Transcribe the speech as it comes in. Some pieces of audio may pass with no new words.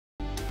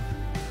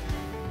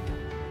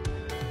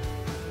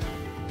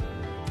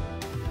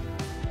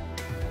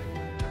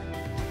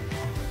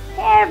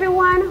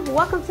everyone,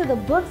 welcome to the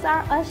Books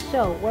Are Us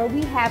show, where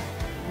we have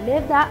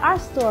lived out our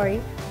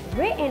story,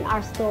 written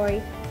our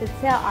story to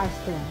tell our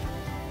story.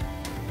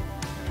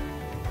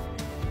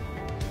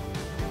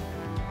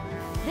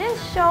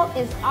 This show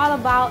is all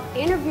about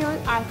interviewing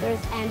authors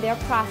and their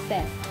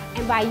process,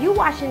 and by you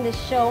watching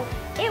this show,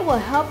 it will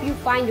help you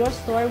find your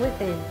story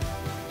within.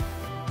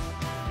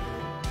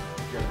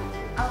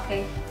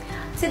 Okay,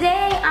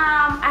 today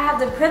I have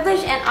the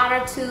privilege and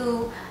honor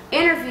to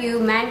interview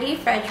Mandy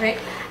Frederic.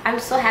 I'm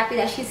so happy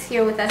that she's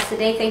here with us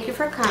today. Thank you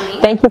for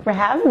coming. Thank you for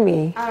having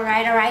me. All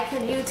right.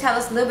 Could you tell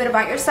us a little bit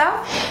about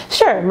yourself?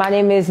 Sure. My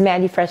name is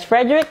MandyFresh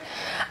Frederic.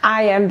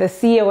 I am the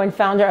CEO and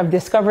founder of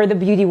Discover the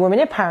Beauty Women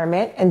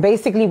Empowerment. And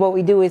basically what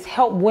we do is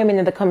help women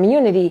in the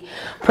community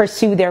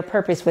pursue their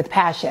purpose with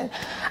passion.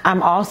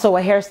 I'm also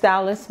a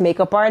hairstylist,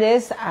 makeup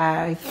artist.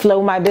 I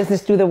flow my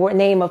business through the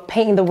name of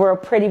Painting the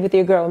World Pretty with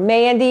your girl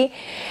Mandy,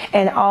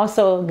 and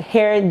also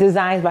hair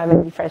designs by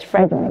MandyFresh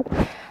Frederic.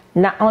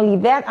 Not only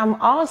that, I'm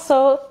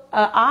also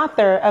an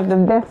author of the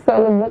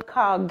best-selling book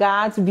called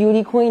God's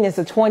Beauty Queen. It's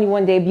a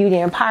 21-day beauty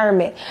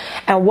empowerment.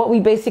 And what we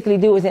basically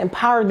do is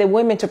empower the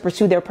women to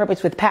pursue their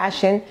purpose with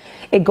passion.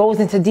 It goes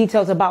into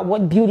details about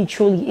what beauty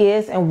truly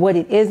is and what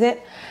it isn't.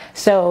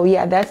 So,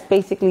 yeah, that's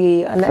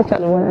basically a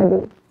nutshell of what I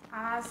do.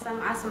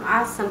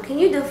 Awesome. Can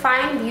you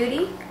define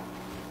beauty?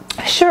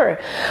 Sure.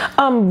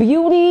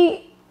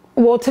 Beauty,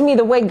 well, to me,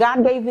 the way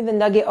God gave me the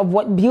nugget of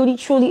what beauty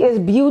truly is,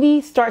 beauty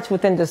starts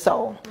within the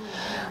soul.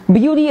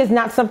 Beauty is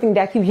not something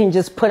that you can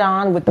just put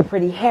on with the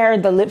pretty hair,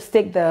 the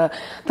lipstick, the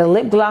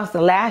lip gloss,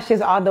 the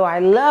lashes, although I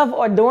love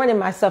adorning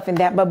myself in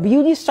that. But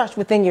beauty starts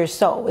within your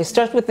soul. It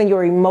starts within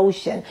your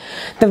emotion,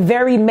 the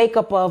very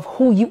makeup of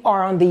who you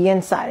are on the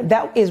inside.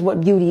 That is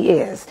what beauty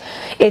is.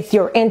 It's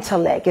your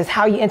intellect. It's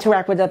how you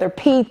interact with other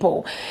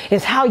people.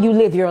 It's how you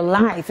live your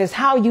life. It's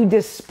how you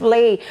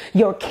display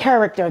your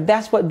character.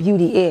 That's what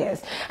beauty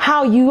is.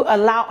 How do you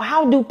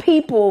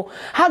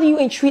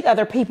entreat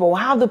other people?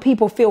 How do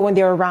people feel when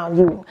they're around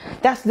you?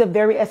 That's the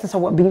very essence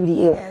of what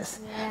beauty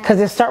is.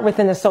 Because it starts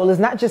within the soul. It's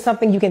not just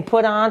something you can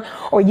put on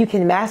or you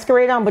can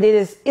masquerade on, but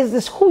is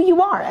this who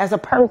you are as a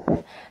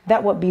person?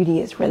 That's what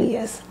beauty really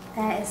is.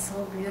 That is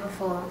so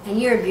beautiful. And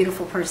you're a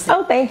beautiful person.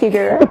 Oh, thank you,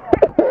 girl.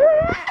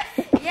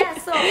 Yeah,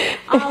 so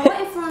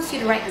what influenced you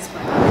to write this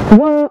book?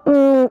 Well,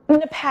 in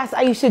the past,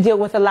 I used to deal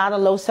with a lot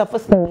of low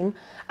self-esteem.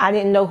 I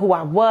didn't know who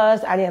I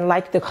was. I didn't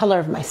like the color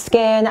of my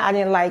skin. I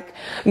didn't like,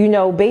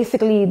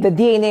 basically the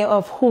DNA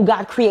of who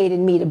God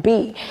created me to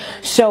be.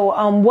 So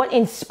what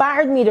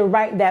inspired me to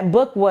write that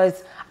book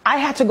was I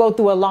had to go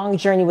through a long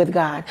journey with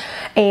God.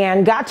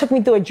 And God took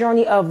me through a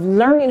journey of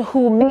learning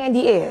who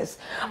Mandy is,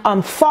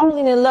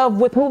 falling in love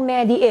with who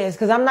Mandy is.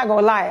 Because I'm not going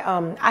to lie,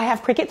 I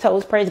have cricket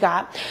toes, praise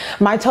God.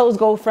 My toes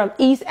go from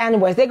east and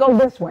west. They go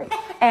this way.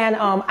 And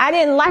I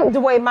didn't like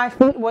the way my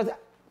feet was.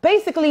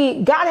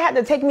 Basically, God had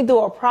to take me through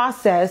a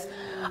process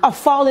of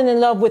falling in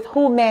love with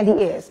who Mandy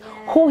is,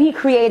 who he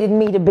created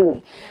me to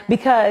be.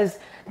 Because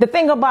the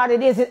thing about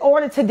it is, in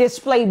order to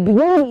display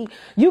beauty,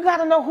 you got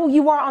to know who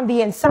you are on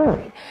the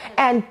inside.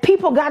 And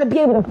people got to be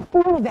able to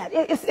feel that.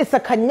 It's a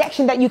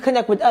connection that you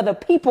connect with other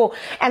people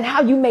and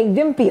how you make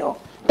them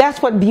feel.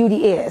 That's what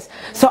beauty is.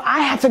 So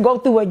I had to go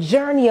through a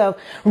journey of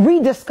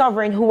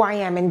rediscovering who I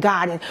am in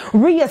God and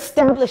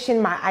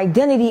reestablishing my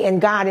identity in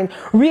God and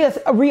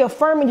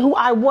reaffirming who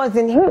I was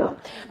in him.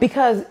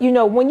 Because,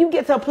 when you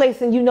get to a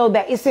place and you know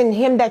that it's in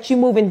him that you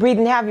move and breathe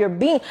and have your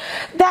being,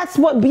 that's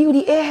what beauty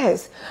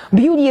is.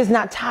 Beauty is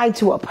not tied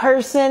to a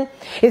person.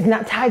 It's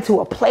not tied to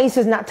a place.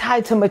 It's not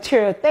tied to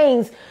material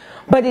things.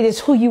 But it is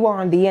who you are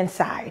on the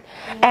inside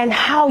and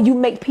how you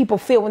make people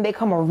feel when they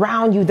come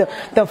around you,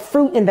 the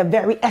fruit and the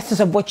very essence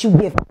of what you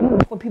give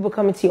when people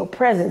come into your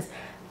presence.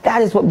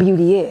 That is what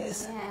beauty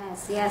is.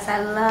 Yes.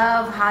 I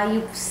love how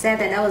you said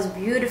that. That was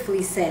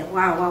beautifully said.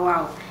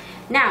 Wow.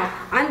 Now,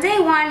 on day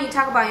one, you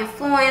talk about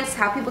influence,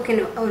 how people can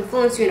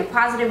influence you in a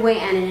positive way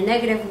and in a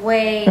negative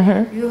way.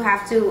 Mm-hmm. You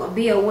have to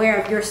be aware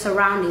of your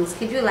surroundings.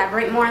 Could you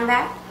elaborate more on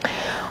that?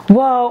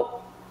 Well,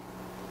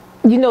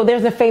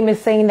 there's a famous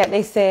saying that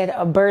they said,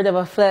 a bird of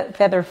a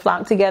feather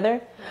flock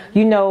together.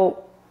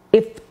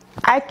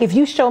 If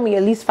you show me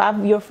at least 5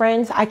 of your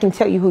friends, I can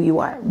tell you who you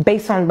are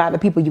based on by the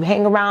people you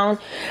hang around,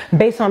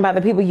 based on by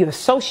the people you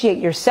associate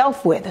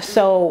yourself with.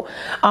 So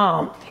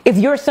if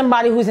you're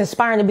somebody who's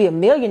inspiring to be a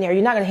millionaire,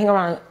 you're not going to hang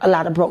around a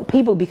lot of broke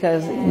people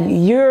because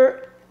they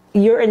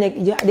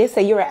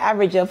say you're an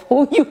average of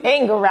who you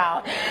hang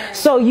around.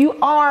 So you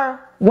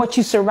are what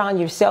you surround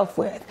yourself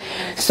with.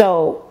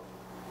 So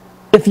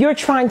if you're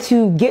trying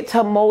to get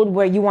to a mode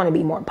where you want to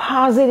be more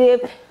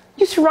positive,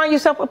 you surround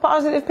yourself with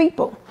positive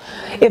people.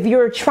 If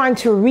you're trying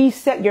to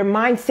reset your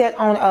mindset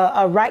on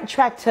a right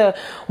track to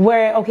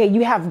where,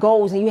 you have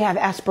goals and you have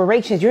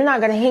aspirations, you're not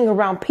going to hang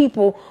around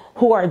people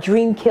who are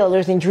dream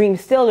killers and dream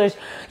stealers.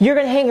 You're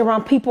going to hang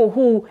around people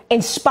who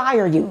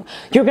inspire you.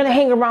 You're going to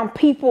hang around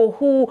people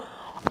who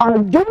are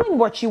doing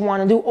what you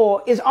want to do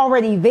or is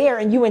already there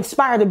and you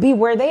inspire to be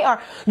where they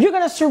are. You're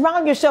going to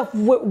surround yourself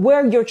with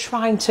where you're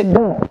trying to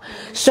go.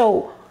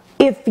 So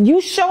if you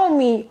show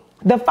me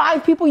The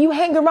 5 people you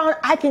hang around,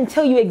 I can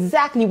tell you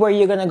exactly where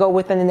you're going to go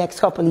within the next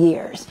couple of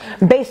years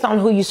based on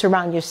who you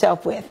surround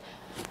yourself with.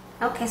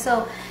 Okay,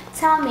 so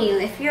tell me,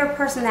 if you're a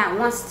person that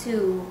wants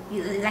to,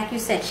 like you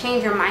said,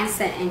 change your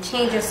mindset and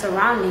change your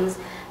surroundings,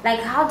 like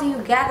how do you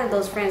gather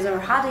those friends, or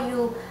how do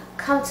you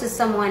come to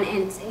someone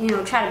and, you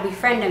know, try to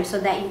befriend them so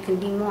that you can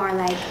be more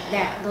like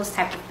that, those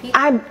type of people?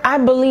 I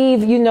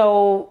believe, you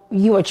know,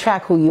 you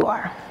attract who you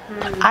are.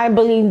 I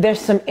believe there's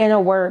some inner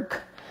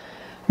work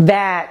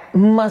that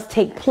must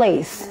take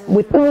place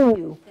within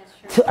you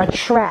to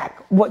attract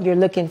what you're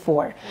looking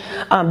for.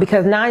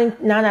 Because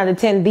 9 out of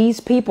 10, these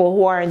people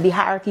who are in the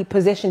hierarchy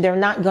position, they're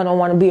not going to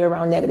want to be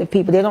around negative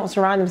people. They don't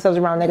surround themselves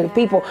around negative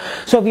people.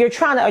 So if you're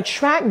trying to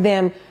attract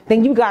them,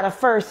 then you got to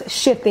first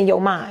shift in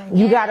your mind.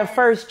 You got to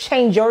first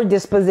change your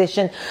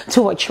disposition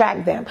to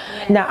attract them.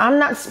 Now, I'm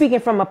not speaking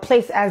from a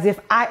place as if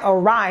I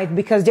arrived,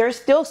 because there's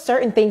still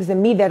certain things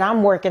in me that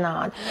I'm working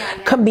on,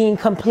 being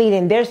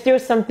completing. There's still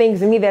some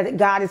things in me that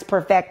God is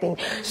perfecting.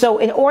 So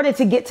in order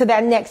to get to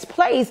that next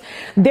place,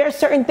 there's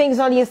certain things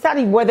on the inside of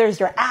you, whether it's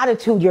your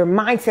attitude, your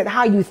mindset,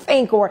 how you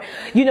think, or,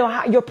 you know,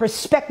 how your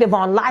perspective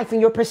on life and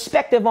your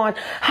perspective on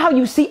how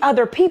you see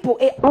other people,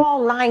 it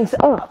all lines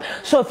up.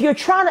 So if you're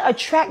trying to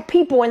attract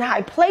people in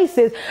high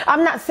places,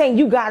 I'm not saying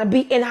you got to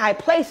be in high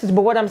places,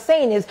 but what I'm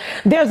saying is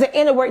there's an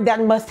inner work that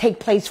must take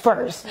place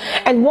first.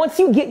 And once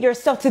you get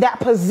yourself to that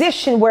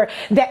position where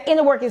that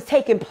inner work is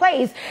taking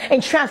place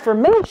and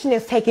transformation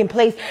is taking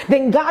place,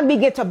 then God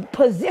begins to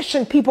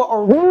position people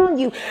around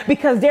you,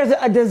 because there's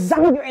a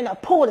desire and a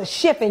pull to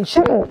shift and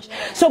change.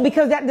 So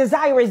because that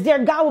desire is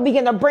there, God will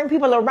begin to bring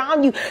people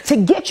around you to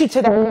get you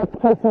to that next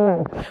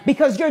place,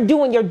 because you're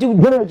doing your due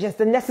diligence,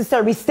 the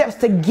necessary steps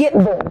to get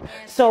there.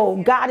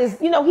 So God is,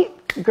 you know,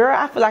 girl,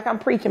 I feel like I'm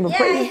preaching, but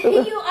praise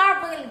you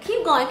are.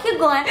 Keep going. Let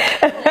God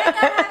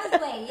have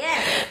his way.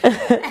 Yes.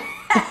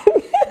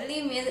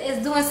 Believe me,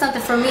 it's doing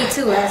something for me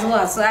too as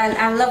well. So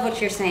I love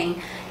what you're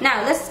saying.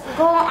 Now let's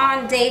go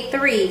on day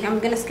 3. I'm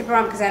gonna skip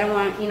around because I don't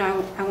want, you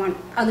know, I want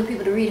other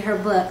people to read her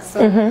book. So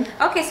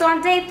okay, so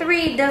on day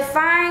 3,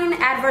 define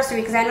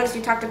adversity, because I noticed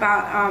you talked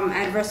about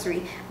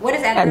adversity. What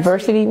is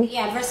adversity?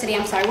 Yeah, adversity.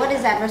 I'm sorry. What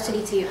is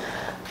adversity to you?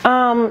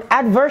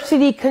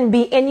 Adversity can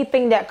be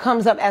anything that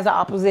comes up as an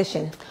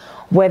opposition.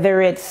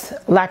 Whether it's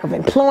lack of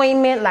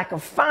employment, lack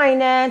of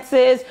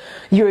finances,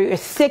 your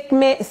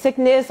sickness,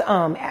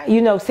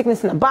 you know,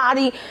 sickness in the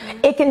body.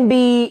 It can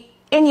be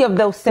any of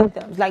those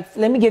symptoms. Like,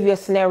 let me give you a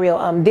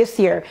scenario. This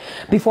year,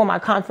 before my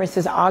conference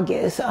is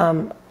August,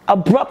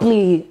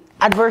 abruptly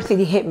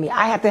adversity hit me.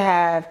 I had to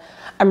have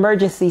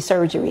emergency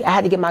surgery. I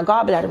had to get my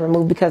gallbladder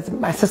removed because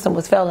my system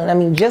was failing. I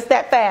mean, just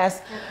that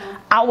fast.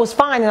 I was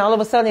fine, and all of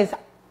a sudden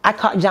I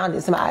caught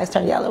jaundice and my eyes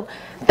turned yellow.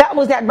 That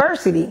was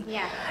adversity.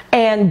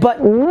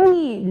 But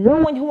me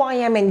knowing who I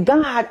am in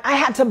God, I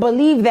had to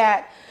believe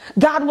that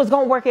God was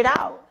going to work it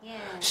out.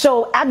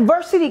 So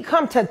adversity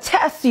comes to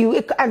test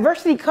you.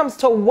 Adversity comes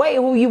to weigh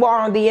who you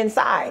are on the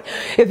inside.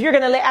 If you're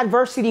going to let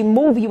adversity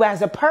move you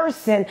as a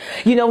person,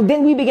 you know,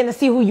 then we begin to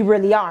see who you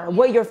really are,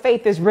 where your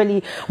faith is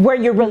really, where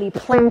you're really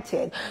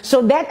planted.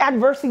 So that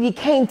adversity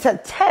came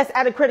to test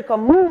at a critical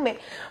moment.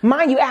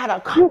 Mind you, I had a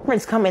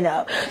conference coming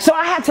up. So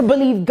I had to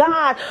believe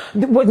God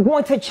was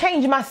going to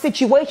change my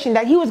situation,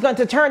 that he was going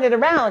to turn it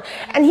around.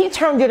 And he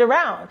turned it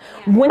around.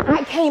 When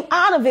I came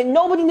out of it,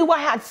 nobody knew I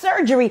had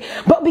surgery.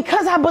 But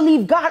because I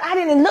believed God, I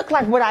didn't look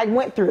like what I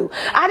went through.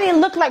 I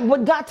didn't look like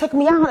what God took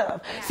me out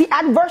of. See,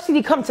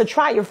 adversity comes to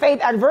try your faith.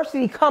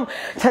 Adversity comes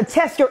to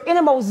test your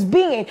innermost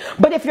being.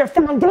 But if your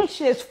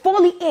foundation is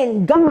fully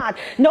in God,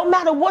 no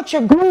matter what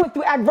you're going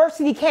through,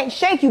 adversity can't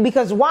shake you.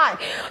 Because why?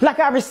 Like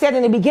I said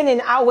in the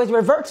beginning, I always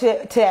revert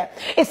to that.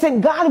 It's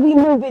in God we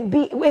move and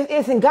be.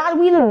 It's in God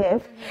we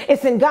live.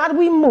 It's in God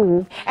we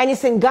move. And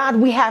it's in God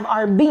we have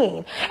our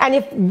being. And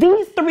if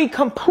these 3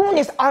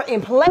 components are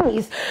in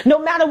place, no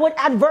matter what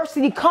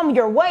adversity come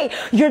your way,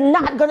 you're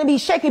not going to be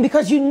shaken,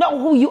 because you know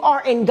who you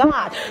are in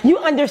God. You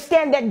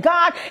understand that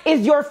God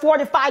is your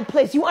fortified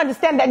place. You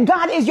understand that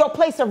God is your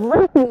place of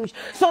refuge.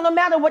 So no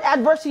matter what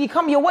adversity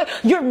come your way,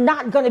 you're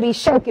not going to be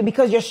shaken,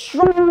 because you're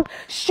strong,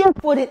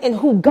 sure-footed in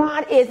who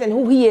God is and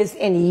who he is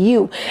in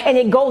you. And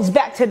it goes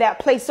back to that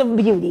place of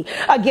beauty.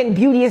 Again,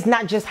 beauty is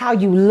not just how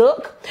you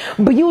look.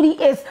 Beauty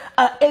is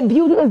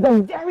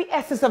the very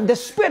essence of the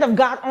Spirit of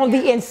God on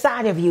the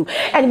inside of you.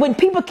 And when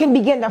people can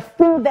begin to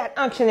feel that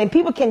unction, and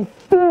people can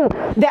feel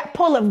that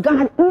pull of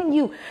God in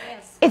you,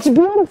 it's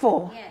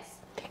beautiful.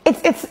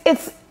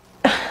 It's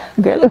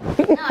girl, no,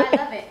 I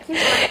love it.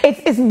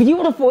 It's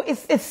beautiful.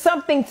 It's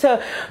something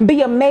to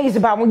be amazed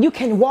about, when you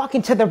can walk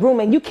into the room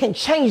and you can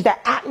change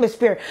the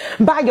atmosphere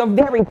by your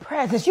very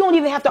presence. You don't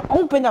even have to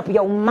open up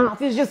your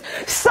mouth. It's just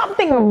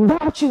something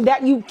about you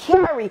that you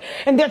carry,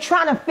 and they're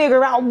trying to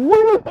figure out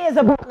what it is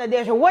about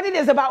Nadesha, what it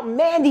is about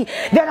Mandy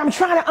that I'm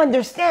trying to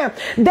understand.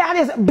 That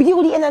is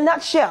beauty in a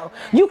nutshell.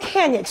 You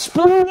can't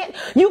explain it.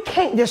 You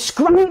can't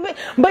describe it,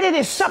 but it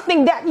is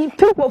something that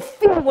people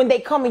feel when they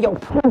come in your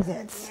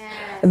presence.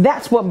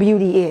 That's what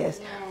beauty is.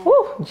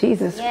 Woo,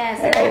 Jesus. Yes,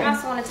 and I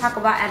also want to talk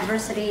about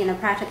adversity in a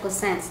practical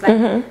sense.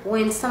 Like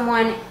when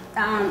someone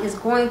is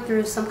going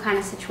through some kind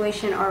of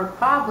situation or a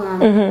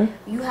problem,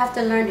 you have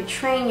to learn to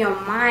train your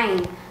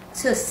mind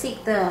to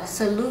seek the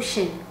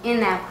solution in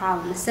that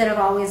problem instead of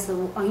always,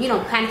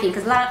 panicking.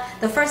 Because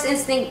the first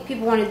instinct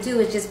people want to do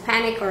is just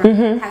panic or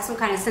have some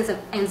kind of sense of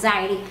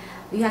anxiety.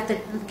 You have to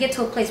get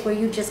to a place where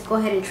you just go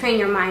ahead and train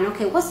your mind.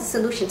 Okay, what's the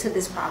solution to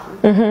this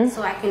problem?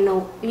 So I can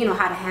know,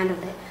 how to handle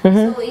it.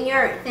 So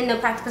in the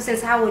practical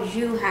sense, how would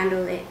you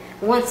handle it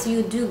once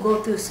you do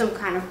go through some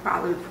kind of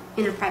problem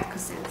in a practical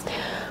sense?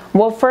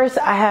 Well, first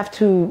I have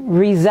to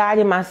reside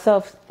in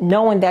myself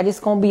knowing that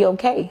it's going to be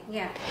okay.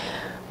 Yeah.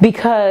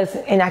 Because,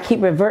 and I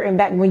keep reverting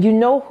back, when you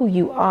know who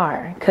you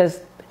are, because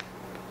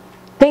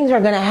things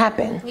are going to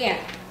happen. Yeah.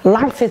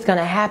 Life is going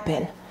to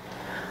happen.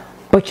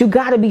 But you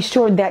got to be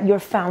sure that your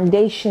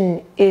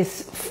foundation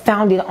is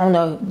founded on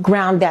a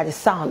ground that is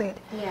solid.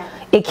 Yeah.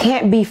 It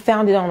can't be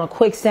founded on a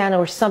quicksand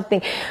or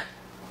something.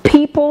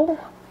 People,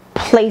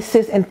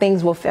 places, and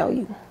things will fail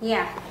you.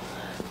 Yeah.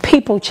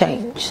 People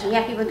change.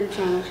 Yeah, people do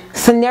change.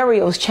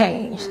 Scenarios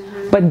change.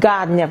 But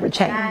God never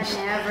changed.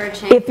 God never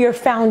changed. If your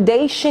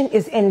foundation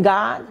is in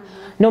God,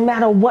 no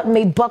matter what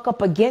may buck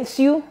up against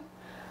you,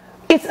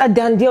 it's a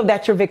done deal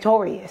that you're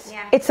victorious.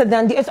 Yeah. It's a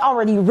done deal. It's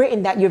already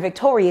written that you're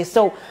victorious.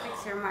 So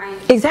fix your mind.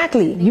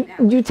 exactly.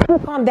 You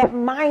take on that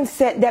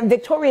mindset, that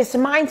victorious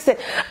mindset.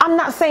 I'm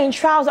not saying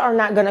trials are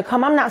not going to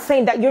come. I'm not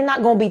saying that you're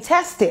not going to be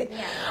tested.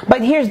 Yeah.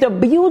 But here's the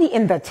beauty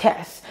in the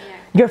test.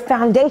 Your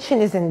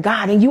foundation is in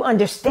God, and you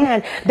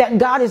understand that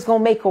God is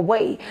going to make a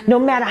way. No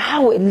matter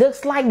how it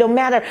looks like, no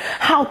matter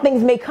how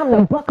things may come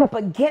to buck up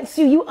against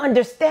you, you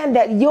understand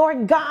that your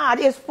God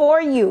is for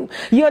you.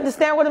 You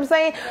understand what I'm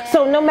saying? Yes.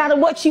 So no matter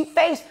what you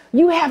face,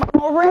 you have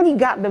already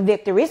got the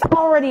victory. It's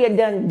already a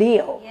done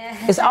deal.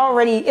 Yes.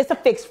 It's a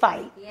fixed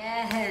fight.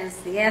 Yes.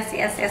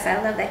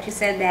 I love that you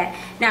said that.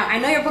 Now, I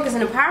know your book is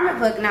an empowerment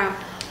book. Now,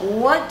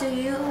 what do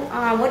you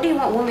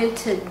want women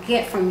to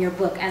get from your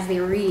book as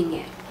they're reading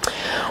it?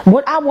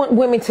 What I want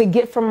women to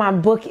get from my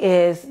book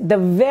is the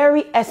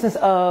very essence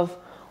of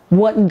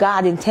what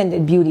God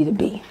intended beauty to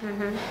be.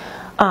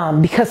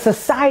 Because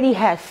society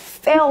has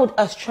failed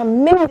us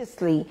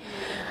tremendously.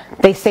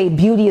 They say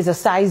beauty is a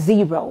size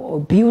 0, or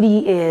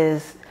beauty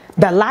is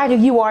the lighter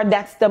you are,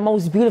 that's the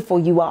most beautiful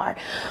you are,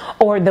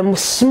 or the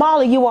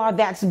smaller you are,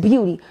 that's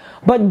beauty.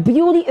 But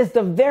beauty is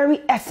the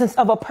very essence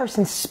of a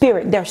person's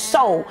spirit, their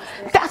soul.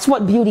 That's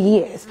what beauty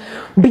is.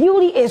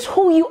 Beauty is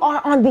who you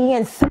are on the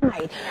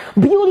inside.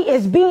 Beauty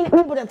is being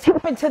able to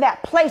tap into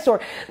that place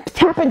or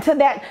tap into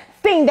that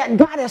thing that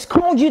God has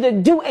called you to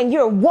do, and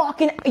you're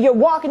walking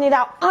it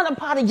out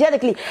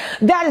unapologetically.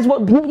 That is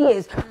what beauty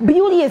is.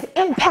 Beauty is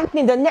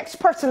impacting the next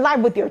person's life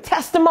with your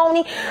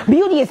testimony.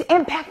 Beauty is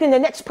impacting the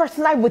next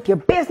person's life with your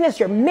business,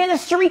 your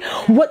ministry,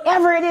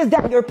 whatever it is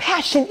that your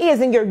passion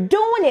is, and you're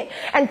doing it,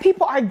 and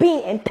people are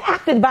being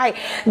impacted by it.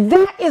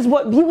 That is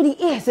what beauty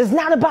is. It's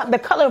not about the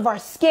color of our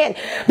skin,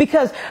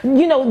 because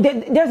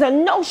there's a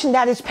notion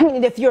that is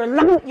painted. If you're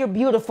light, you're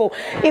beautiful.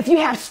 If you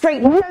have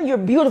straight hair, you're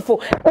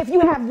beautiful. If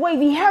you have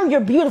wavy hair, you're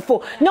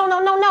beautiful. No.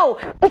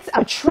 It's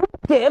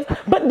attractive,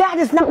 but that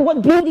is not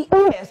what beauty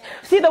is.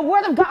 See, the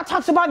word of God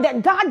talks about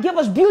that God give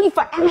us beauty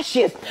for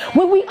ashes.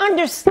 When we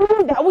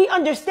understand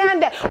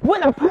that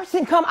when a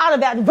person come out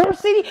of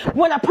adversity,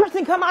 when a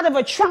person come out of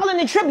a trial and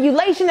a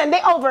tribulation and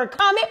they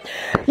overcome it,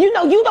 you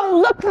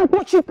don't look like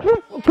what you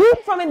came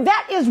from. And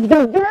that is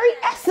the very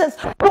essence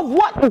of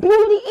what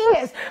beauty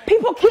is.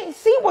 People can't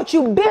see what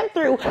you've been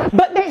through,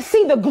 but they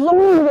see the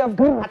glory of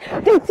God.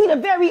 They see the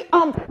very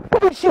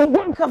finishing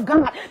work of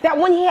God. That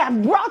when He has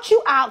brought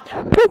you out,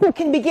 people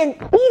can begin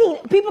eating.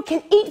 People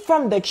can eat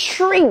from the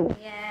tree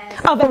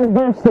of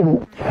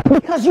adversity,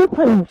 because you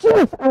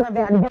produce out of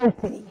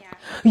adversity.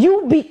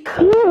 You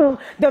become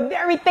the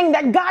very thing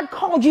that God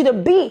called you to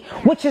be,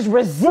 which is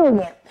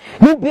resilient.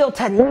 You build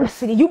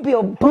tenacity. You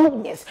build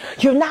boldness.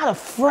 You're not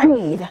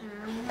afraid.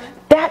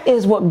 That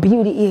is what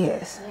beauty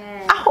is.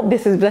 I hope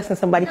this is blessing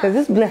somebody, because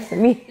it's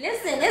blessing me.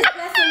 Listen, it's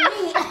blessing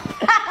me.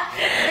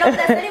 Don't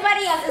bless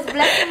anybody else. It's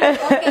blessing me.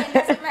 Okay, it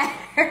doesn't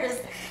matter.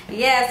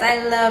 Yes,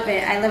 I love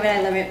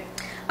it.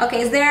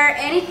 Okay, is there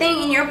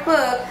anything in your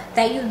book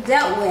that you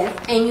dealt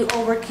with and you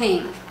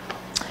overcame?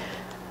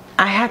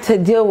 I had to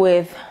deal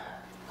with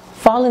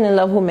falling in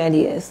love with who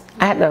Mandy is.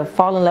 I had to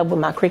fall in love with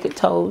my cricket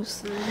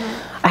toes.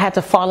 I had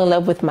to fall in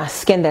love with my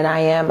skin that I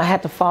am. I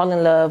had to fall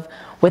in love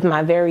with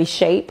my very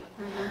shape.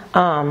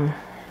 And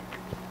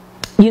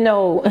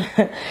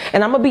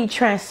I'm going to be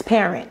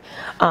transparent.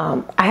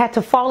 I had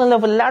to fall in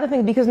love with a lot of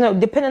things, because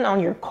depending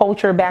on your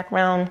culture,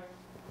 background,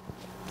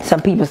 some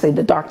people say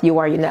the darker you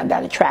are, you're not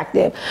that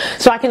attractive.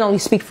 So I can only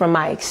speak from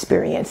my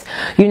experience.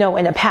 In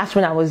the past,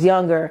 when I was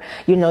younger,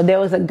 there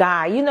was a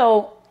guy,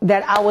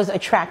 that I was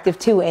attractive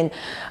to, and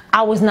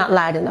I was not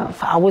light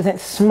enough. I wasn't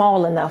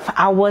small enough.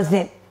 I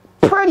wasn't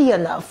pretty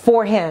enough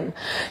for him.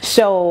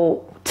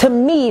 So to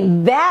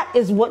me, that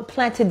is what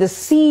planted the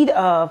seed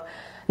of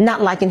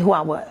not liking who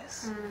I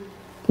was.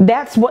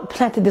 That's what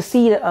planted the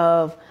seed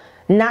of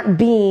not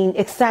being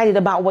excited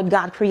about what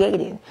God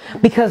created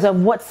because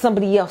of what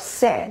somebody else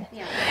said.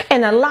 Yeah.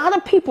 And a lot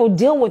of people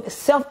deal with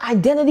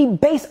self-identity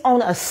based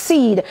on a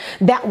seed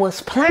that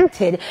was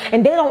planted,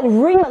 and they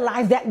don't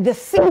realize that the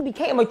seed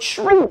became a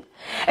tree.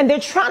 And they're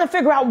trying to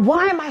figure out,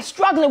 why am I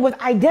struggling with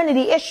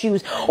identity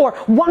issues? Or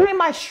why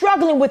am I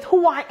struggling with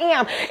who I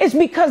am? It's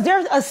because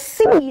there's a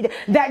seed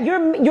that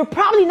you're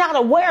probably not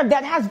aware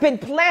that has been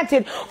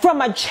planted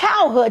from a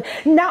childhood.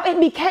 Now it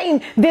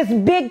became this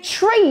big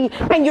tree,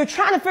 and you're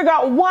trying to figure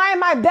out, why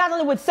am I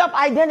battling with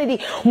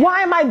self-identity?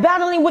 Why am I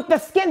battling with the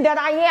skin that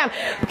I am?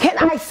 Can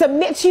I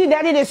submit to you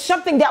that it is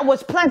something that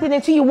was planted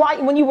into you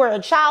when you were a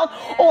child,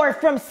 or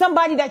from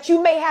somebody that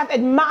you may have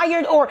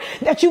admired or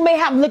that you may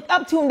have looked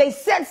up to, and they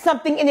said something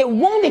and it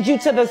wounded you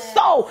to the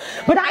soul?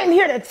 But I am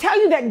here to tell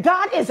you that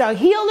God is a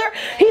healer.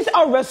 He's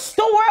a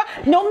restorer.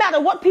 No matter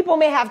what people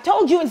may have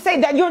told you and say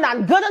that you're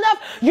not good enough,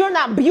 you're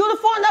not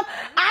beautiful enough,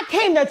 I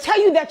came to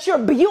tell you that you're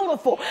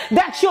beautiful,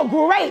 that you're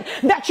great,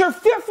 that you're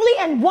fearfully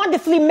and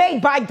wonderfully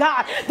made by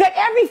God, that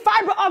every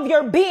fiber of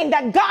your being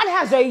that God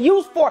has a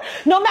use for,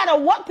 no matter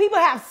what people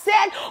have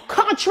said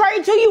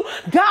contrary to you,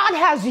 God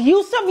has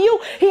use of you.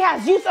 He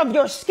has use of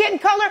your skin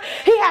color.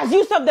 He has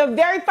use of the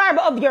very fiber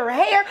of your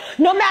hair.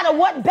 No matter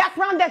what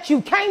background that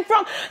you came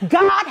from,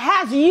 God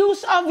has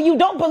use of you.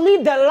 Don't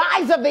believe the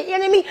lies of the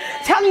enemy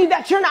telling you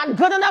that you're not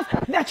good enough,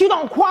 that you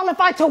don't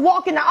qualify to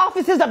walk in the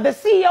offices of the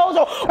CEOs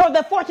or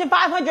the Fortune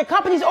 500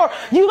 companies, or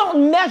you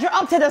don't measure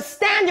up to the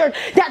standard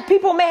that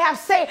people may have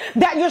said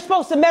that you're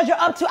supposed to measure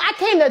up to. I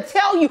came to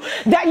tell you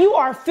that you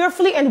are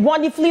fearfully and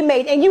wonderfully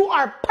made, and you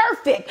are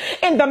perfect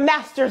in the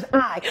Master's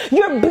eye.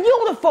 You're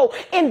beautiful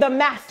in the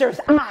Master's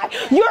eye.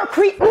 You're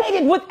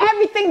created with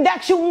everything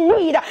that you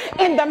need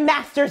in the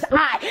Master's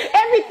eye.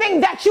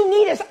 Everything that you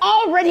need is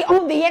already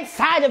on the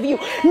inside of you.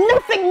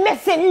 Nothing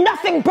missing,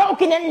 nothing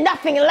broken, and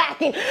nothing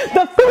lacking.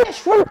 The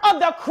finished work of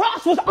the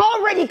cross was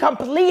already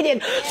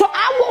completed. So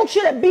I want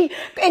you to be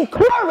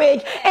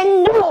encouraged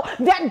and know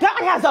that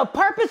God has a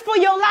purpose for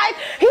your life.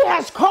 He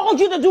has called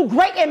you to do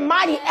great and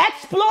mighty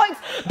exploits.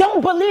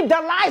 Don't believe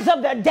the lies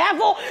of the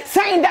devil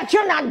saying that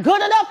you're not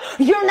good enough,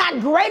 you're not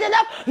great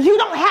enough, you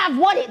don't have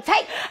what it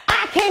takes.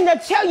 I came to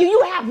tell you,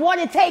 you have what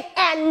it takes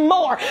and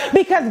more,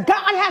 because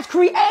God has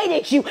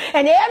created you,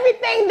 and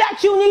everything that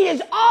you need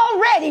is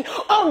already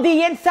on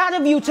the inside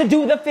of you to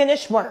do the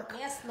finished work.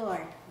 Yes,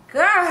 Lord.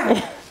 Girl,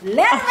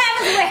 let him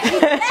have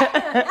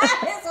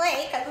his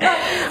way. Let him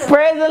have his way.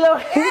 Praise the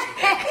Lord.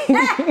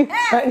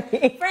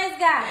 Praise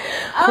God.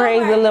 Oh,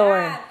 praise the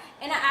Lord. God.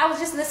 And I was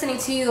just listening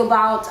to you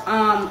about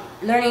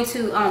learning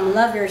to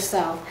love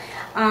yourself.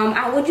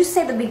 Would you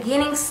say the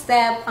beginning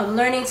step of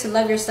learning to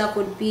love yourself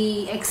would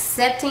be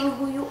accepting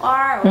who you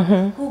are, or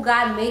who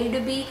God made you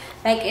to be?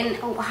 Like, and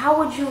how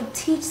would you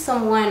teach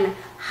someone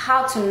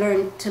how to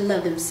learn to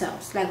love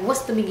themselves? Like,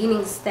 what's the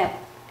beginning step?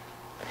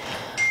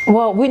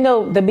 Well, we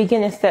know the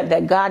beginning step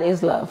that God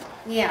is love.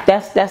 Yeah.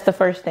 That's the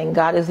first thing.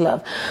 God is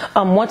love.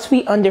 Once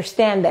we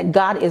understand that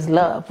God is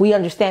love, we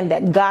understand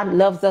that God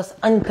loves us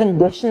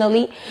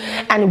unconditionally,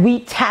 and we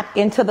tap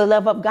into the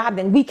love of God,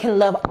 then we can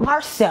love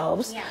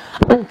ourselves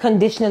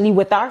unconditionally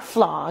with our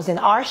flaws and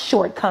our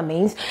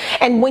shortcomings.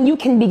 And when you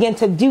can begin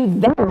to do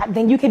that,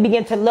 then you can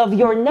begin to love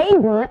your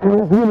neighbor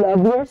as you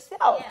love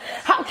yourself.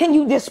 How can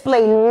you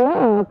display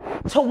love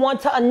to one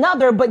to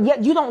another, but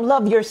yet you don't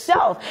love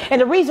yourself?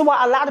 And the reason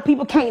why a lot of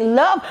people can't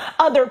love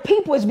other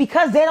people is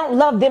because they don't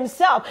love themselves.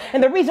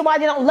 And the reason why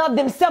they don't love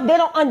themselves, they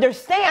don't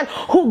understand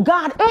who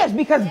God is,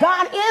 because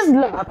God is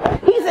love.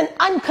 He's an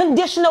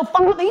unconditional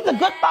father. He's a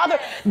good father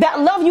that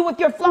loves you with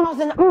your flaws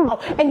and all.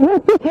 And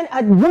when you can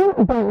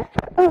adopt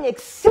that and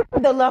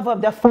accept the love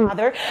of the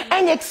Father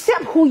and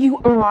accept who you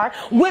are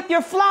with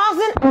your flaws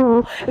and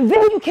all,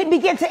 then you can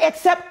begin to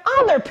accept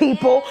other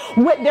people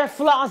with their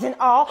flaws and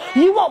all.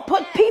 You won't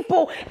put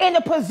people in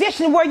a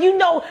position where you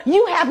know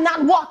you have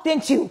not walked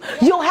into.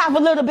 You'll have a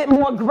little bit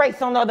more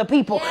grace on other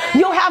people.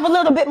 You'll have a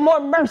little bit more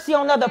mercy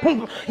on other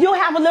people. You'll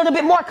have a little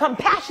bit more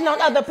compassion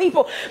on other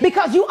people,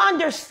 because you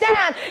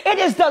understand it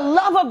is the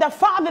love of the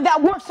Father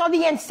that works on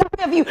the inside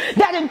of you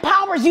that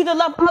empowers you to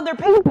love other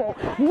people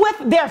with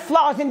their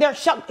flaws and their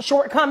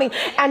shortcomings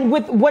and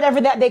with whatever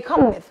that they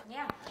come with.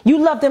 You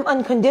love them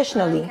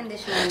unconditionally.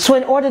 So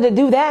in order to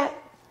do that,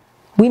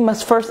 we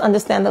must first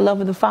understand the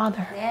love of the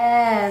Father.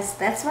 Yes,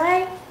 that's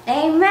right.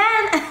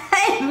 Amen.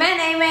 Amen,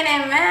 amen,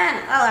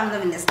 amen. Oh, I'm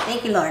loving this.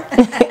 Thank you, Lord.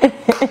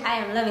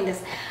 I am loving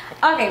this.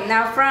 Okay,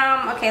 now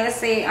let's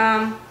see,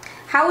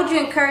 how would you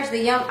encourage the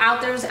young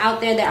authors out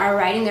there that are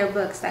writing their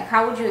books? Like,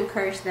 how would you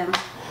encourage them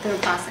through the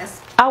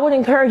process? I would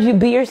encourage you,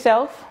 be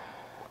yourself,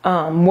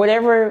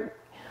 whatever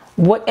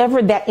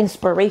that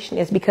inspiration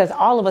is, because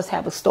all of us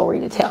have a story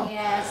to tell.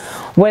 Yes.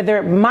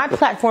 Whether my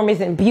platform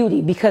isn't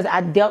beauty, because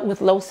I dealt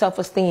with low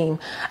self-esteem,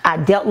 I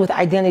dealt with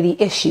identity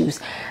issues.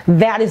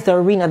 That is the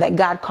arena that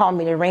God called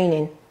me to reign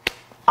in.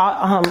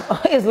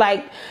 It's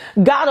like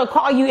God will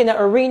call you in an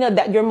arena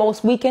that you're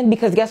most weak in,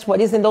 because guess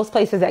what? It's in those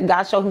places that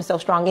God showed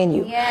himself strong in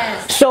you.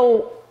 Yes.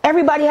 So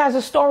everybody has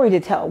a story to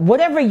tell.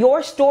 Whatever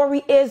your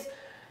story is,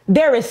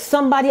 there is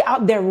somebody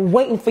out there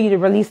waiting for you to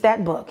release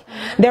that book.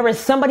 There is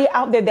somebody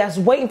out there that's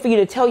waiting for you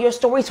to tell your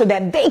story so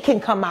that they can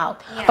come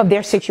out of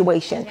their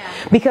situation.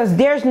 Because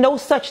there's no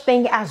such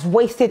thing as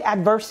wasted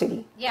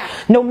adversity.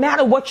 No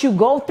matter what you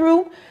go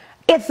through,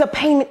 it's a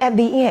payment at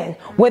the end,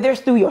 whether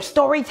it's through your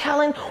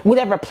storytelling,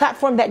 whatever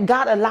platform that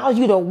God allows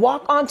you to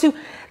walk onto,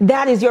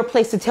 that is your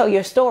place to tell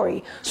your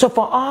story. So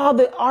for all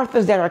the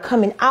authors that are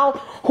coming out,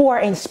 who are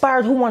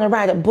inspired, who want to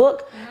write a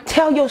book,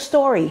 tell your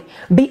story.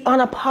 Be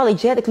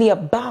unapologetically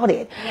about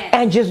it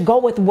and just go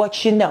with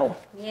what you know.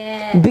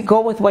 Go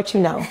with what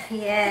you know.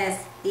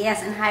 Yes,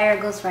 and hire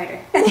a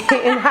ghostwriter.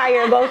 And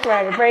hire a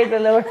ghostwriter. Praise the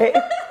Lord.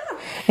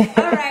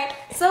 All right.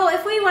 So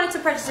if we wanted to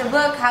purchase a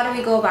book, how do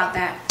we go about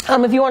that?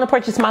 If you want to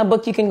purchase my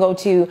book, you can go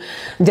to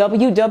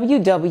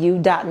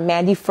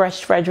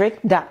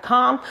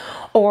www.MandyFreshFrederic.com,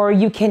 or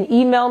you can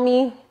email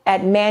me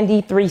at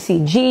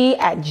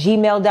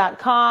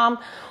mandy3cg@gmail.com,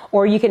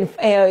 or you can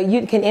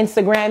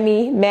Instagram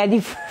me,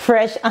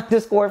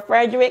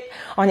 MandyFresh_Frederic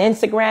on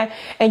Instagram,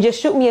 and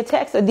just shoot me a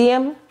text, a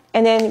DM,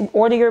 and then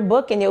order your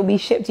book, and it will be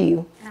shipped to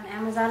you.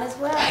 Amazon as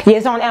well? Yeah,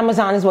 it's on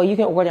Amazon as well. You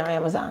can order on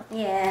Amazon.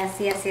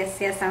 Yes.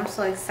 I'm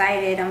so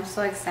excited.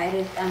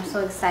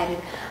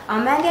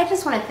 Mandy, I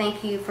just want to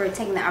thank you for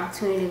taking the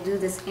opportunity to do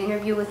this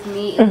interview with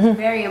me. It was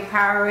very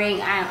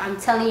empowering. I'm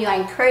telling you, I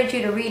encourage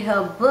you to read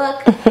her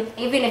book.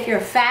 Even if you're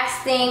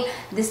fasting,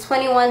 this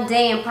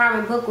 21-day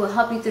empowerment book will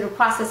help you through the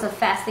process of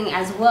fasting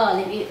as well.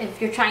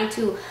 If you're trying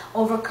to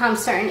overcome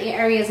certain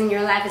areas in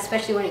your life,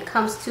 especially when it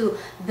comes to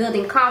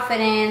building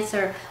confidence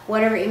or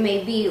whatever it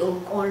may be,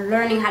 or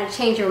learning how to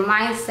change your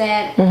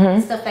mindset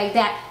and stuff like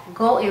that,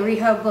 go and read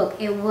her book.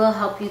 It will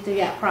help you through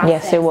that process.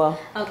 Yes, it will.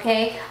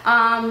 Okay.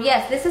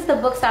 Yes, this is the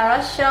Books R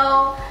Us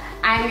show.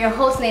 I'm your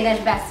host,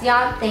 Nadej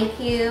Bastian. Thank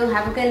you.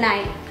 Have a good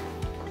night.